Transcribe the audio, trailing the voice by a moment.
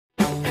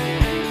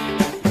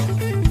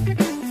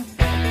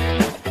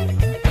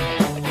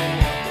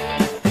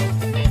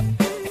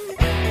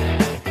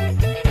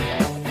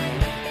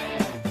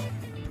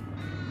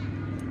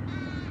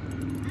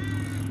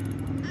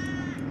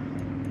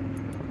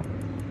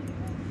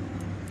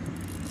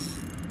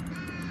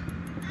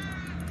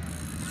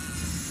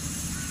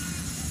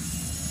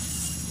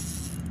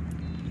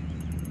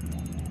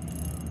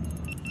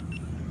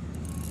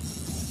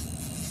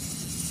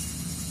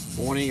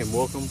morning and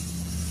welcome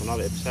to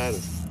another episode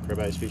of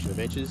Creba's Fishing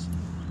Adventures.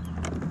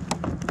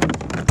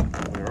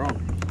 We're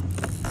on.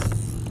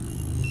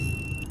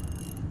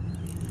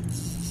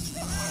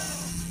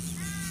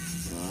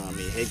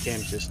 My head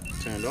cam's just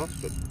turned off,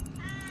 but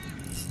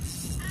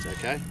it's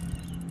okay.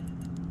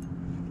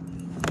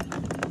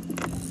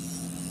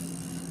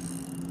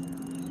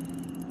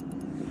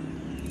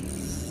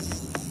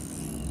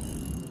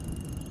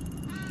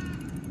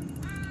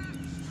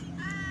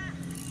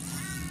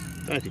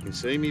 I don't know if you can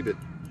see me, but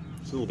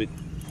it's a little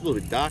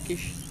bit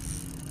darkish.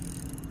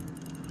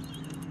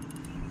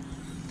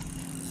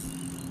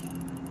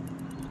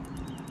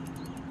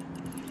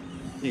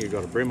 I think I've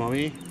got a bream on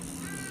here.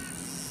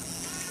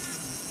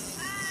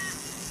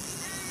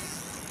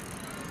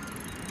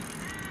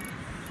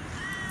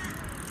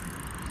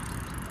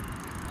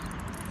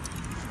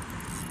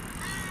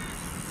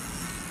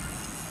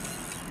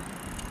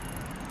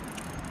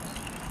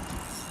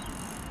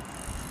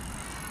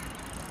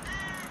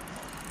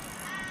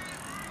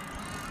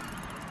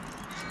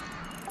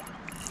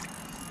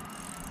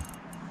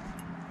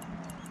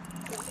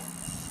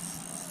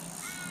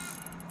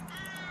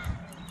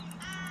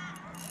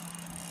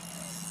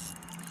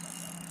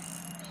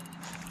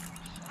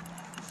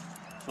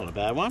 Not a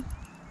bad one.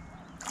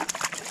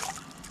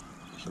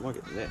 I might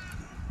get that.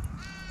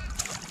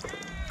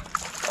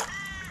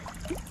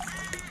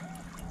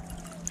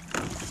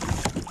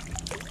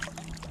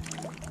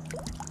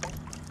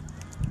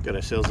 Got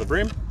ourselves a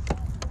bream.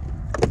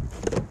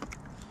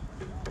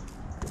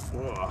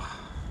 Whoa.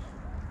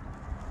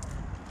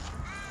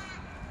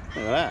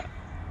 Look at that.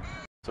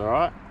 It's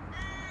alright.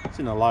 It's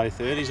in the low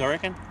 30s, I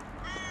reckon.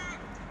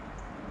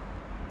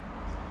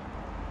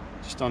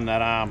 Just on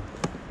that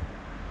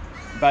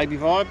baby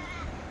vibe.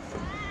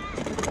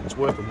 It's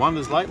working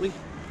wonders lately.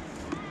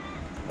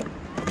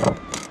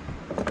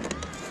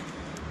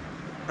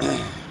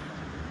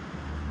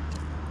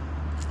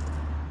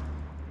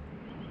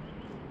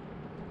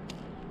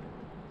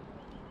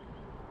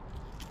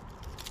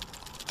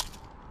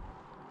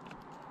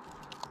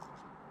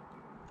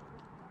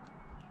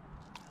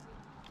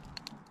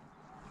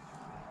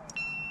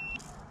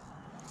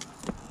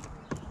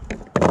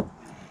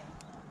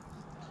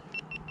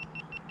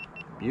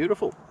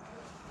 Beautiful.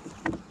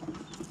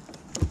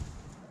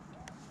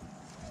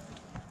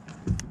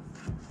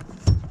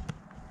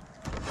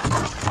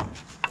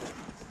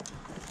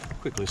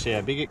 Quickly see how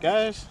big it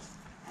goes.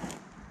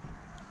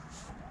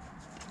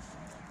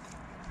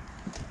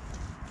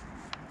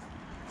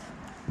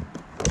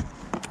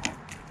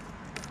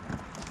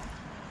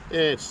 Yeah,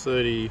 it's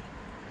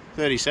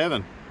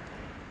 37.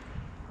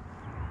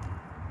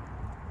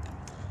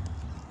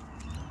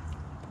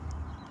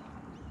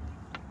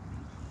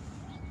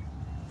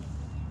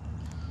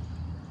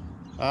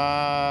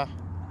 Uh,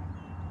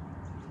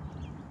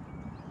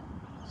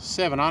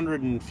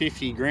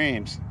 750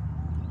 grams.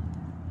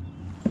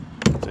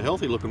 It's a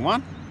healthy looking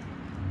one.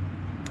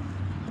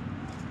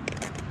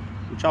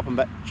 We'll chuck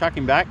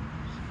him back.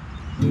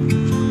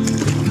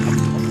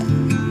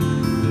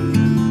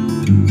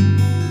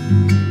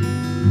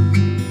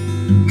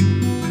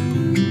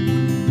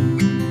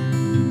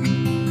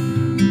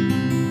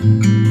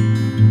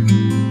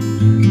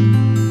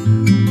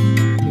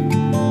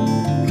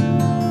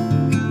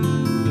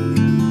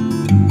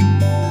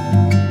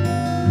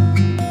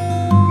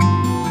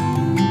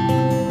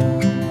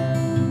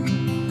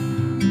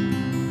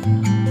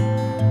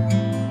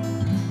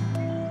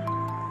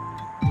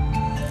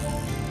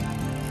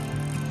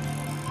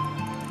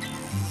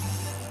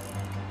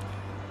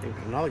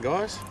 Another,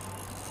 guys.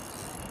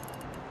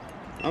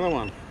 Another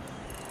one.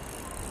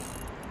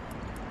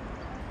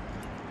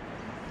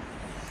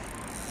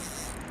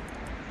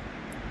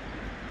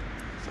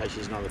 So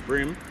she's another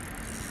bream.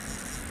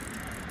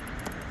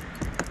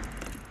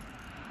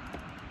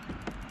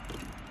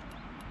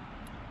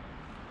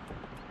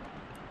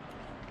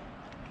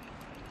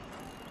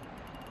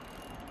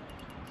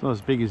 It's not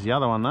as big as the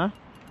other one though.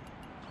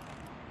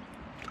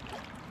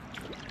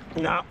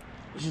 No,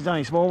 she's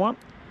only a small one.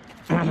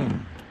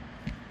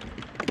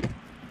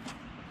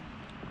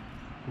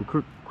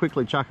 We'll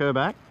quickly chuck her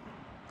back,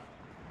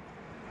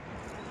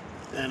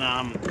 and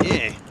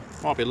yeah,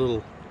 might be a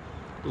little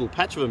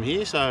patch of them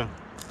here, so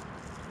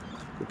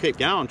we'll keep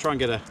going. Try and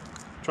get a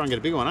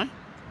big one, eh?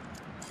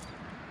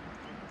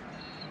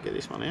 Get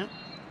this one out.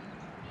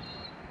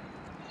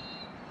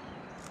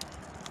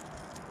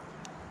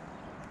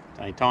 It's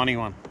a tiny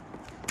one.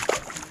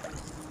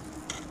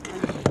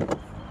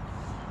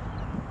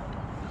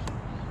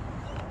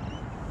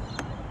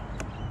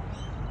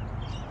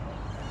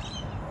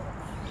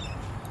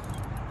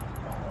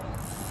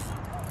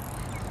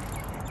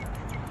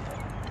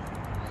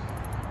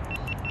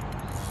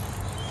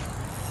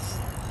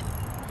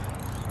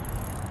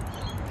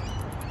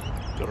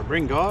 Got a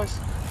bream, guys.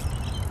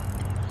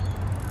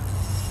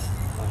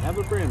 I have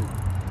a bream.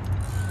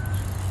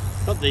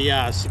 Got the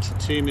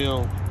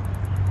 62mm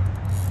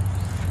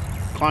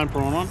clone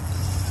prawn on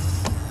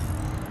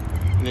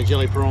in the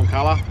jelly prawn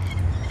colour.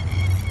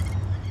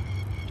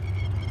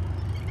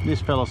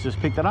 This fella's just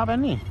picked it up,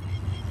 hasn't he?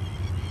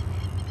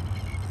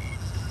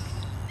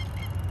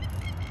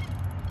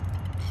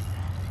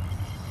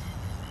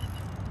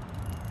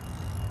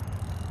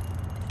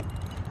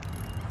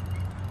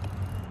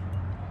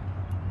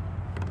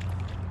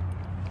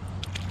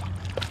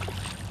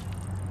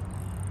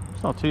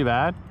 It's not too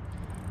bad.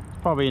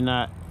 Probably in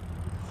that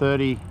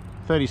 30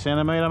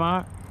 centimetre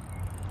mark.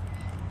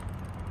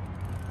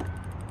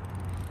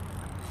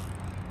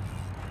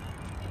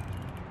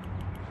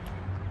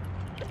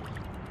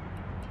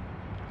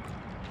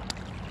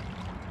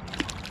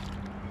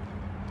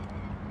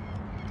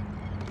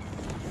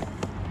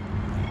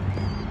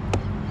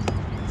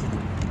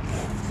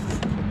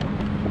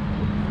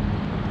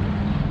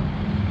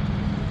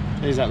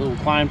 There's that little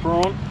clone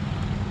prawn.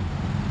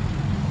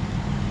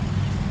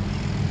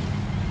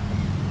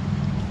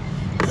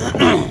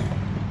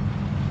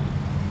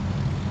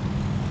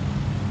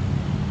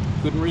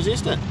 Couldn't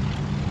resist it.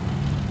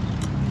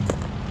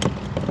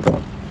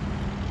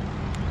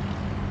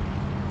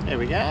 There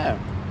we go.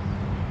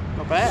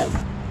 Not bad.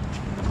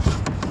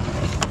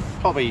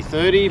 Probably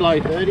 30, low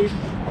 30s.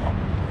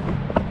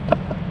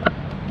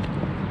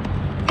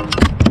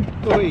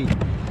 Oi.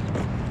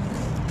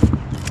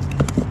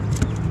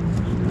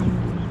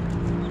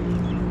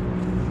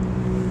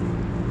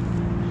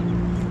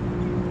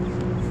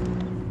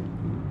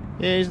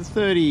 Yeah, he's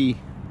 30,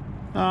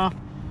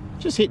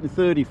 just hitting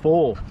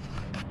 34,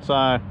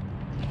 so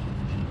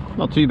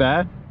not too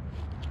bad.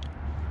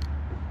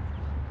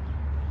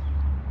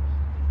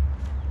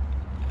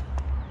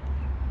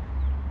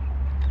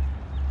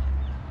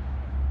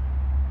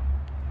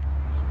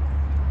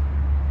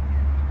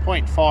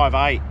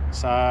 .58,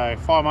 so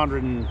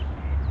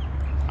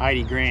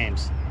 580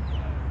 grams.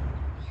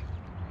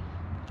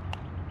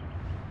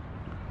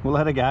 We'll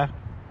let it go.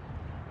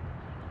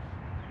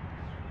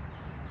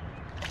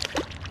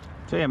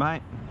 See ya,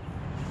 mate.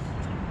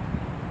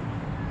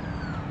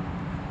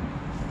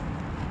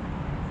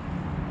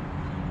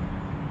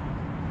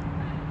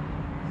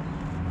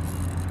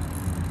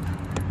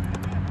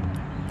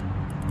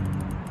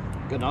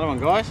 Got another one,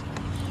 guys.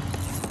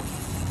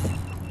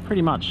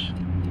 Pretty much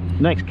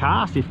next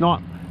cast, if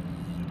not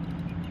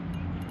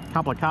a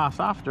couple of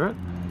casts after it.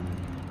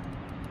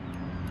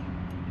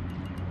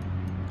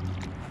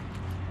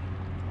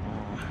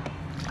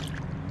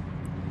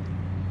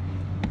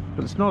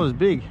 But it's not as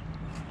big,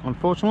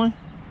 unfortunately.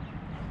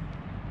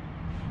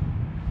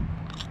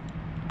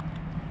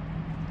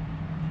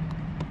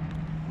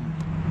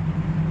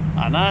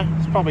 I know,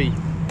 it's probably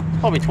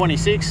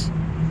 26.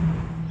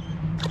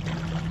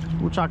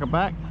 We'll chuck it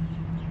back.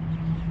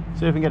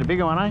 See if we can get a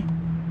bigger one, eh?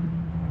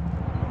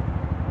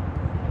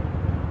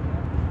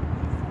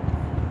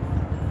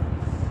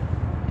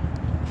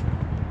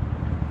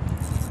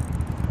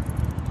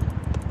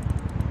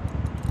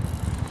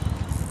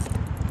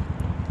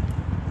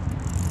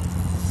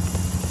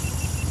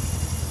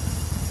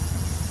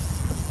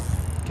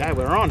 Okay,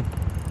 we're on.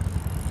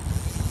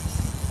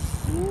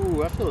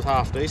 Ooh, that feels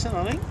half decent,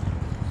 I think.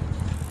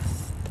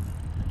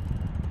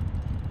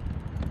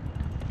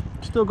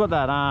 Still got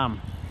that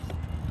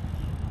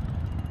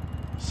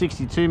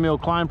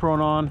 62mm clone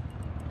prawn on.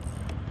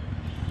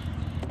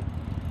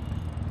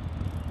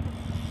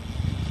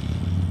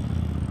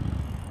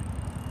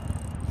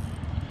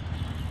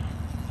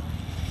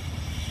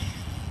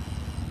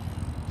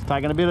 It's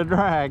taking a bit of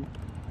drag.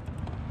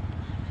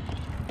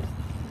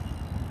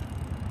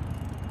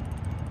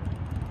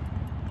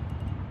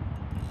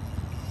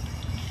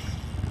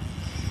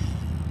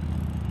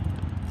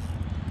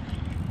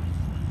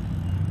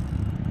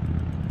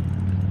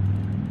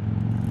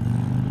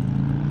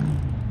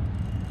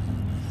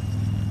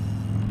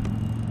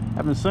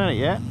 Haven't seen it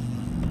yet.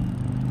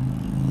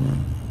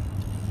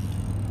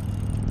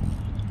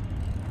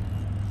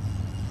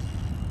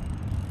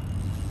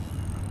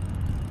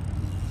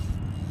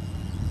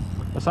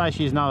 I say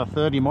she's another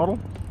 30 model.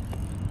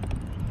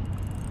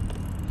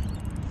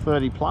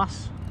 30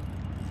 plus.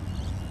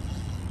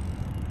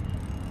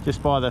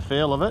 Just by the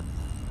feel of it.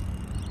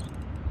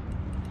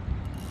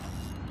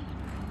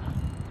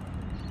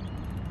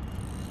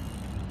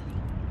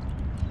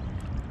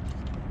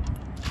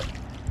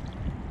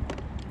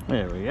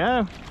 There we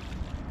go.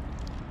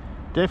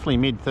 Definitely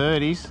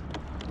mid-30s.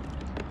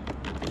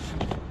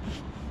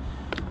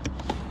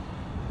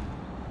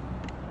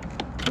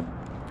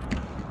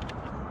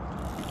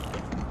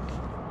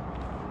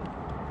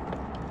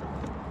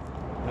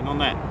 And on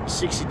that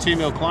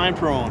 62mm clone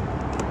prawn,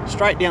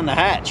 straight down the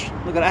hatch.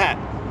 Look at that.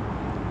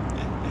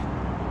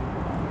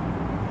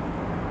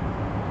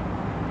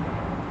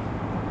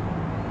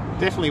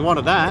 Definitely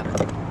wanted that.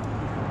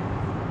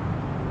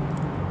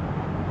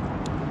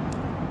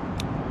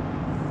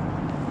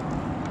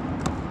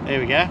 There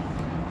we go. Yeah,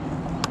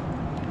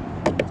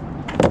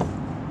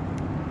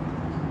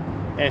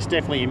 it's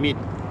definitely a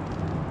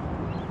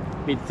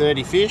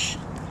mid-30 fish.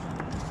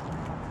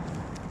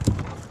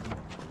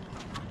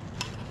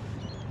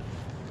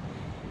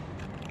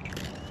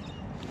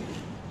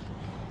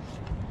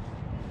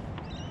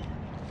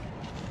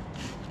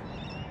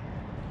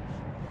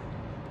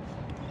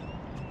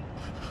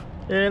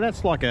 Yeah,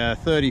 that's like a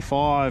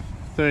 35,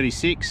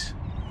 36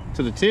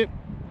 to the tip.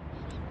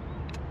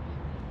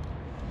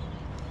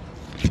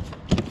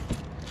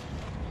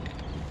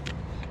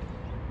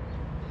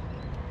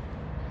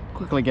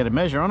 Quickly get a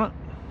measure on it.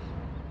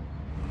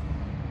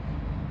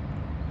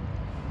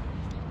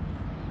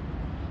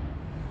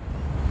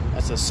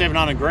 a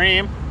 700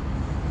 gram.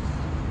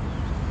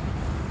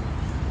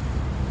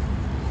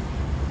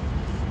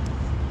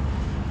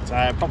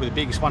 So probably the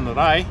biggest one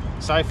today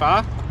so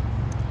far.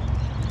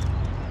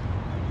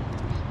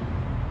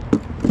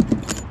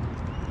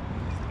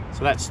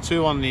 So that's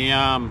 2 on the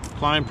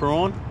plain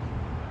prawn.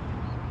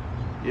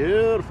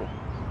 Beautiful.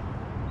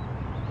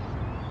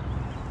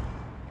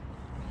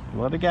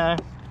 Let it go.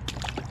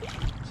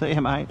 See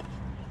you, mate.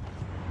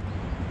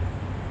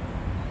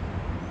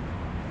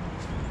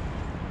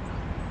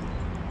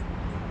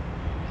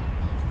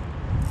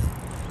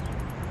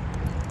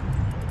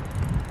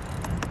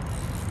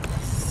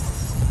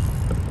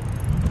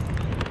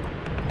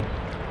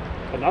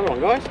 Another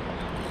one, guys.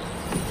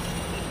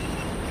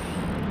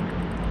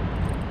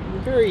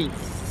 Very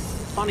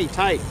funny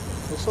take.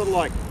 It was sort of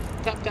like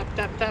tap, tap,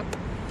 tap, tap.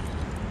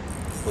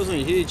 Wasn't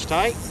a huge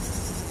take.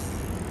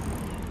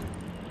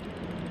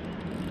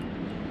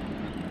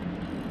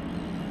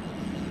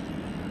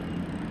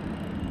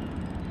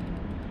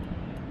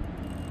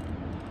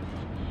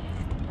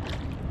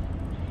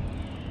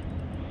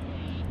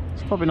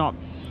 It's probably not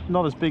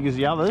as big as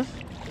the others,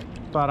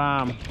 but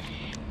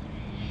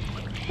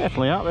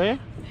definitely up there.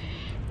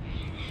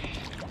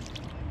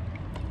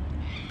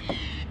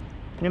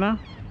 You know,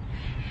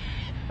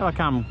 I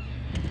come,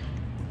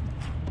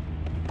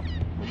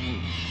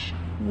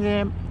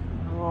 yeah,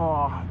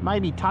 oh,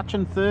 maybe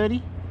touching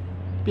 30.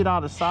 Bit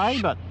hard to say,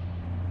 but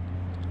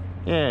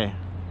yeah,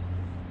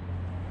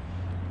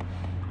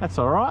 that's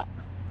all right.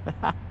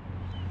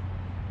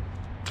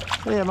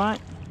 Yeah, mate.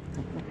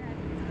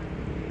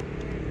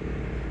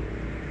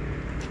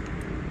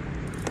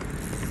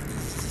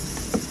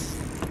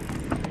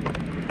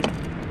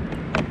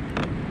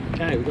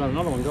 Okay, we've got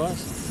another one,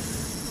 guys.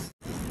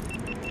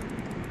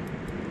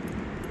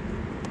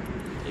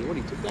 What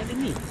he took that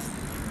in here.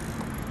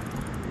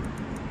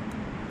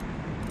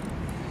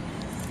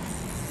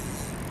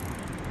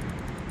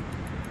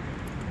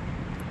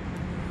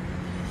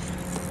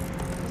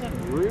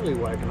 Hasn't really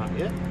woken up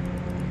yet.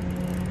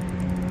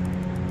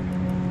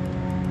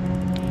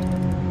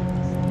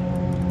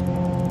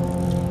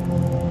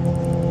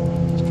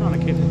 Just trying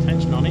to keep the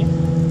tension on him.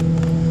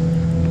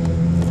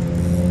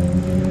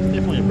 It's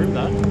definitely a bream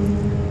though.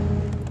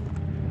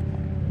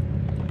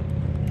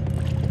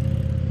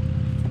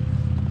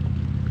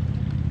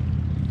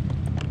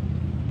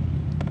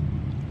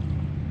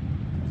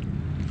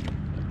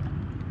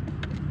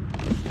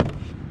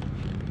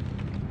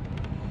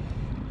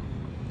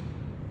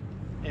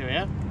 There we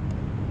are.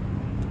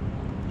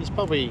 He's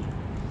probably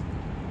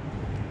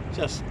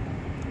just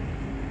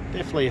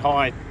definitely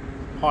high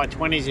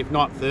 20s, if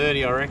not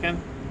 30, I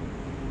reckon.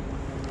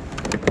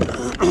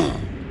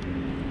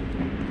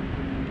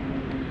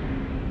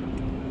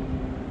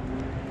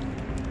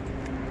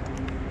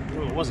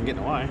 Well, it wasn't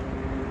getting away.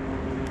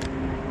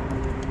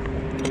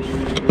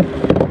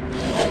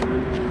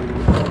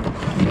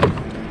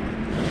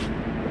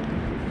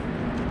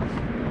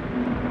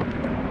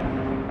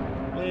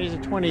 There's a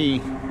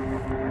 20.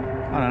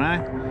 I don't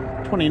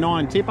know,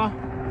 29 tipper.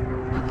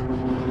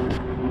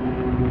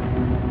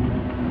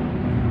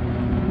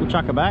 We'll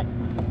chuck her back.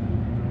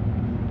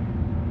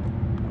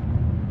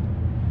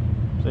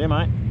 See you,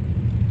 mate.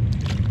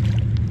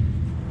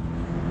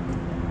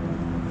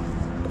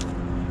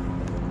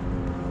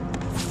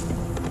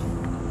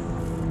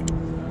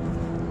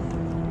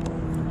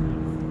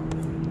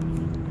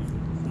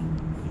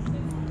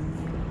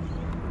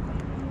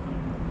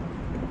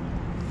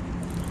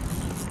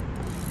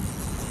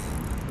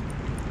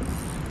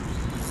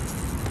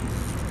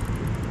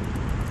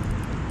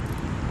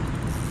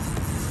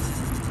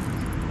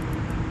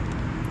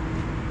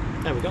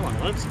 There we go,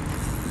 lads.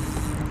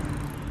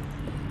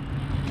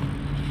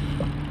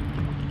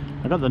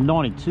 I got the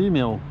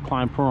 92mm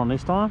clone prawn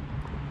this time.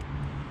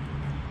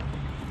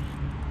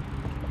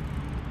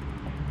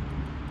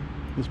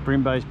 This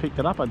Brimbo's picked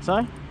it up, I'd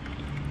say.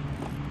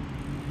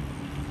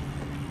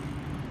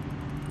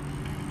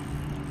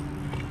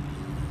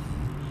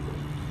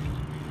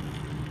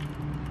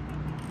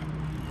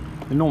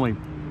 They're normally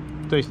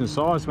decent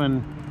size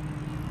when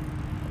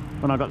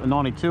I got the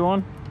 92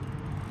 on.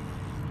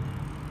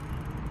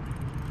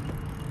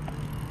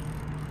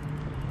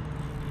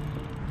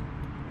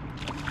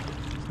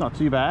 Not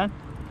too bad.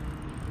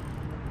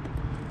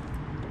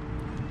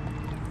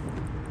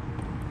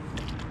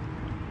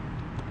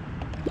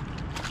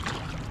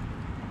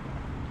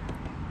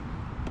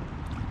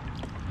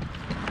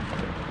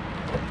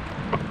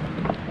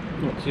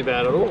 Not too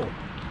bad at all.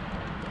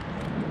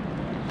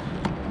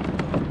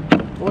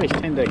 Always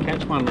tend to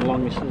catch one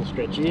along this little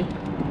stretch here.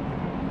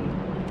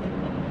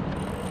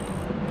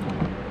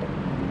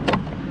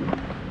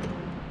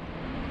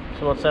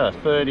 So what's that,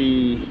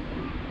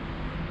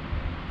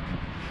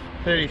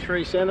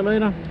 33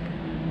 centimetre.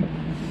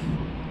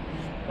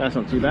 That's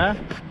not too bad.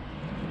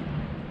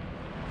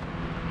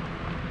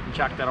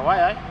 Chuck that away,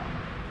 eh?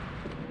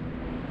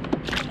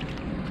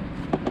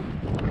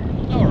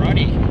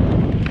 Alrighty,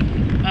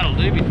 that'll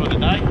do me for the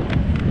day.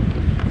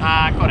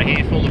 Got a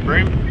handful of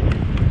bream,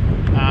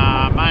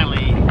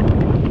 mainly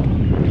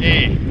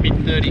yeah, mid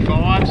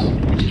 35s,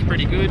 which is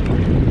pretty good.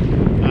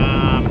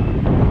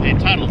 And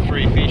total of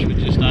 3 fish with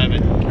just over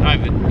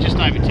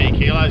 10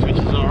 kilos, which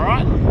is all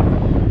right.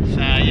 So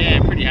yeah,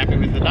 pretty happy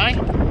with the day.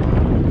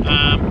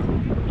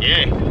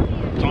 Yeah,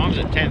 time's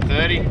at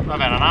 10:30.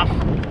 I've had enough.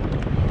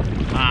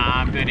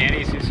 Been out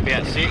here since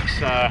about 6,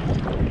 so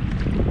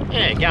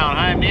yeah, going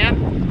home now.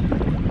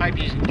 Hope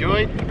you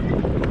enjoyed.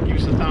 Give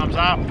us a thumbs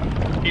up.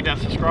 Hit that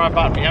subscribe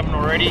button if you haven't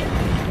already.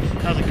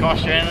 Doesn't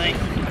cost you anything.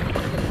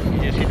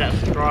 You just hit that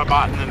subscribe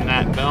button and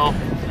that bell,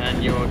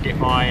 and you'll get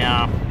my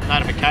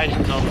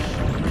notifications of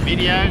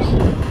videos.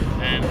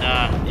 And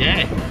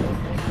yeah,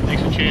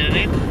 thanks for tuning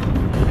in.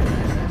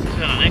 See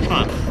you on the next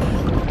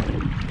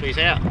one. Peace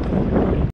out.